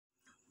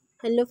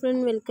Hello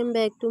friend, welcome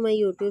back to my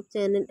YouTube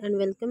channel and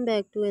welcome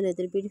back to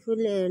another beautiful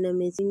and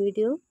amazing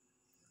video.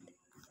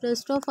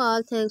 First of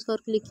all, thanks for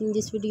clicking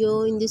this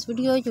video. In this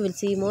video, you will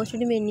see most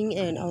demanding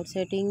and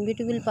outstanding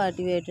beautiful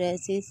party wear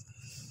dresses,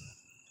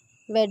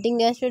 wedding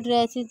guest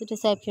dresses,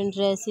 reception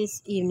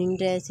dresses, evening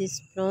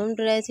dresses, prom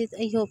dresses.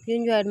 I hope you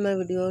enjoyed my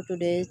video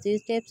today.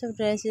 These types of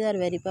dresses are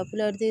very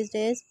popular these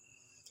days.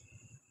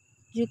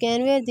 You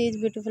can wear these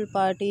beautiful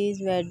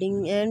parties,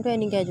 wedding and to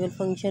any casual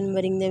function.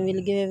 Wearing them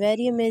will give a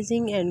very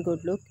amazing and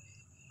good look.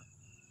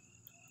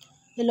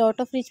 A lot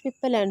of rich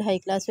people and high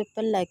class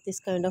people like this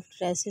kind of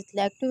dresses,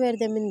 like to wear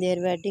them in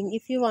their wedding.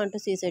 If you want to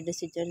see such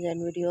decisions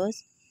and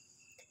videos,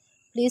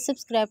 please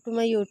subscribe to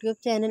my YouTube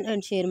channel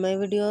and share my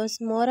videos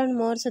more and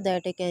more so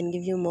that I can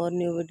give you more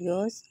new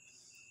videos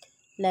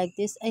like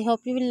this. I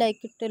hope you will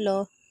like it a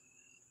lot.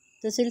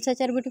 The silk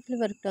such are beautiful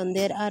worked on.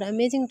 There are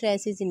amazing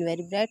dresses in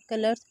very bright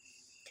colors.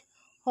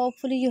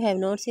 Hopefully you have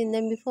not seen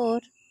them before.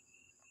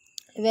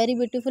 Very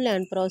beautiful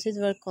and process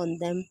work on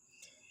them.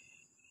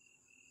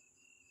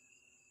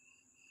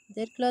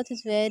 Their cloth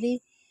is very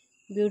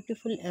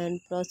beautiful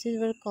and process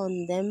work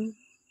on them.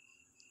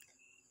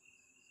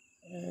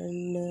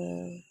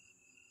 And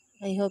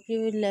I hope you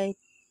will like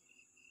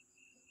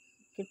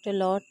it a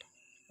lot,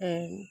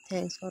 and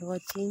thanks for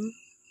watching.